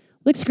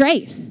 looks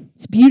great.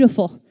 It's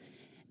beautiful.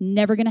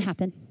 Never going to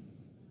happen.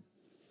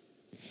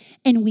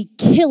 And we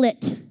kill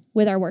it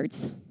with our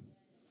words.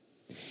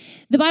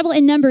 The Bible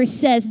in Numbers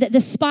says that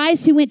the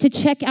spies who went to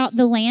check out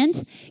the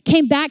land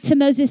came back to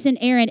Moses and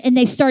Aaron, and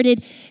they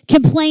started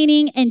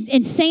complaining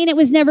and saying it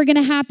was never going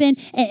to happen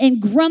and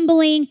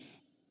grumbling.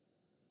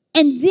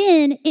 And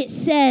then it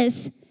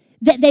says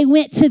that they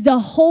went to the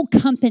whole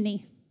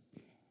company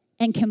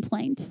and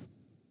complained.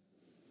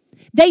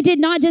 They did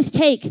not just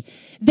take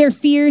their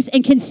fears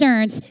and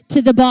concerns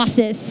to the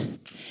bosses.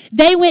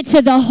 They went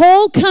to the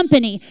whole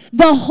company,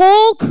 the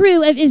whole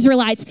crew of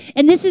Israelites.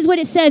 And this is what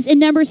it says in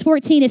Numbers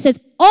 14. It says,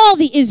 all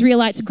the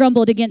Israelites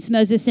grumbled against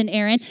Moses and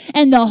Aaron,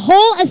 and the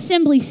whole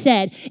assembly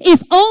said,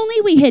 if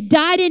only we had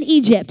died in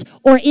Egypt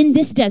or in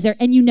this desert.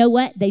 And you know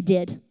what? They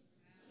did.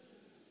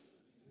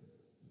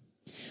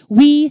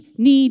 We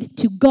need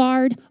to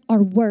guard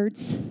our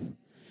words.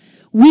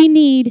 We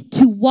need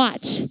to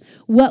watch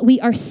what we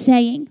are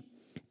saying.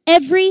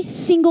 Every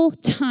single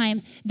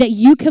time that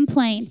you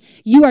complain,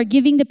 you are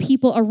giving the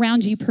people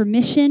around you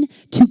permission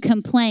to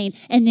complain,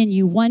 and then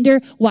you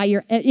wonder why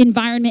your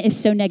environment is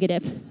so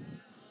negative.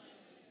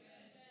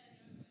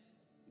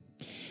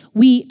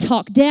 We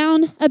talk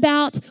down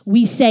about,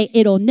 we say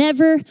it'll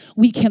never,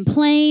 we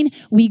complain,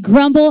 we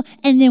grumble,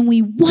 and then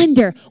we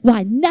wonder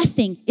why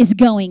nothing is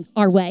going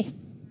our way.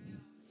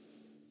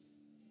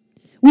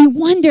 We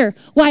wonder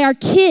why our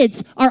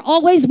kids are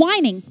always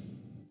whining.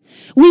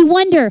 We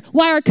wonder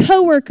why our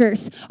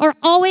coworkers are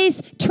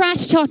always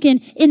trash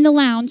talking in the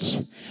lounge.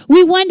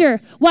 We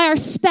wonder why our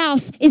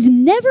spouse is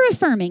never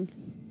affirming.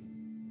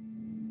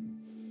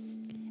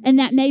 And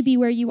that may be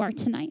where you are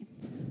tonight.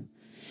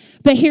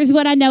 But here's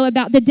what I know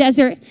about the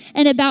desert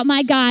and about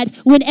my God.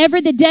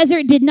 Whenever the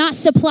desert did not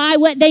supply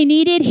what they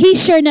needed, he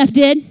sure enough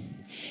did.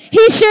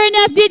 He sure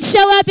enough did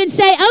show up and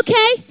say,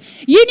 okay,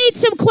 you need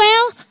some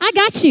quail? I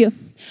got you.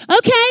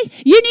 Okay,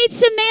 you need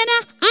some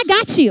manna? I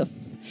got you.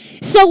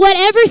 So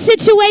whatever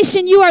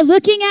situation you are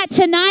looking at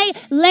tonight,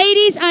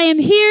 ladies, I am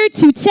here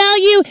to tell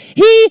you,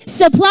 he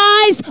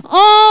supplies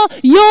all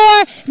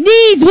your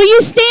needs. Will you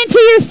stand to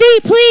your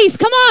feet, please?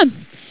 Come on.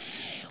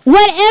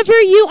 Whatever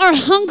you are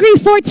hungry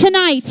for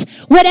tonight,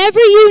 whatever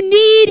you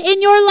need in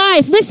your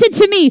life, listen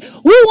to me,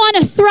 we want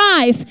to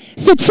thrive.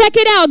 So check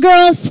it out,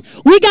 girls.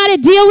 We got to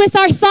deal with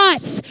our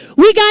thoughts.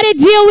 We got to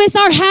deal with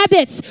our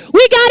habits.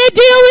 We got to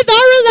deal with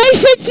our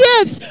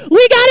relationships.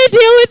 We got to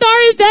deal with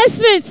our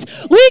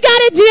investments. We got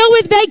to deal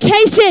with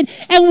vacation.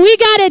 And we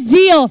got to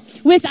deal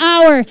with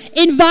our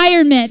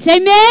environment.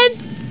 Amen?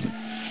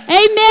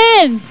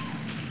 Amen.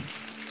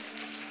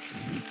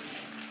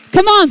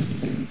 Come on.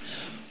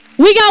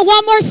 We got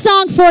one more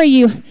song for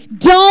you.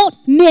 Don't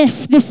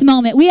miss this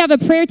moment. We have a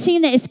prayer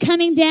team that is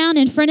coming down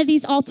in front of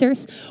these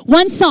altars.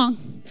 One song.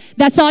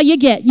 That's all you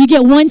get. You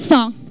get one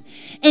song.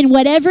 And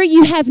whatever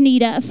you have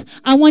need of,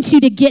 I want you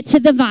to get to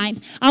the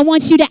vine. I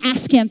want you to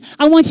ask him.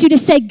 I want you to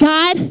say,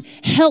 God,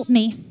 help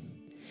me.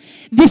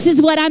 This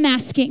is what I'm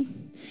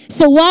asking.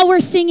 So while we're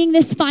singing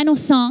this final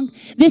song,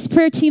 this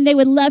prayer team, they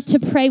would love to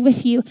pray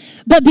with you.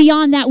 But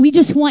beyond that, we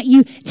just want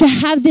you to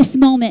have this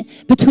moment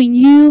between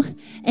you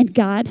and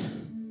God.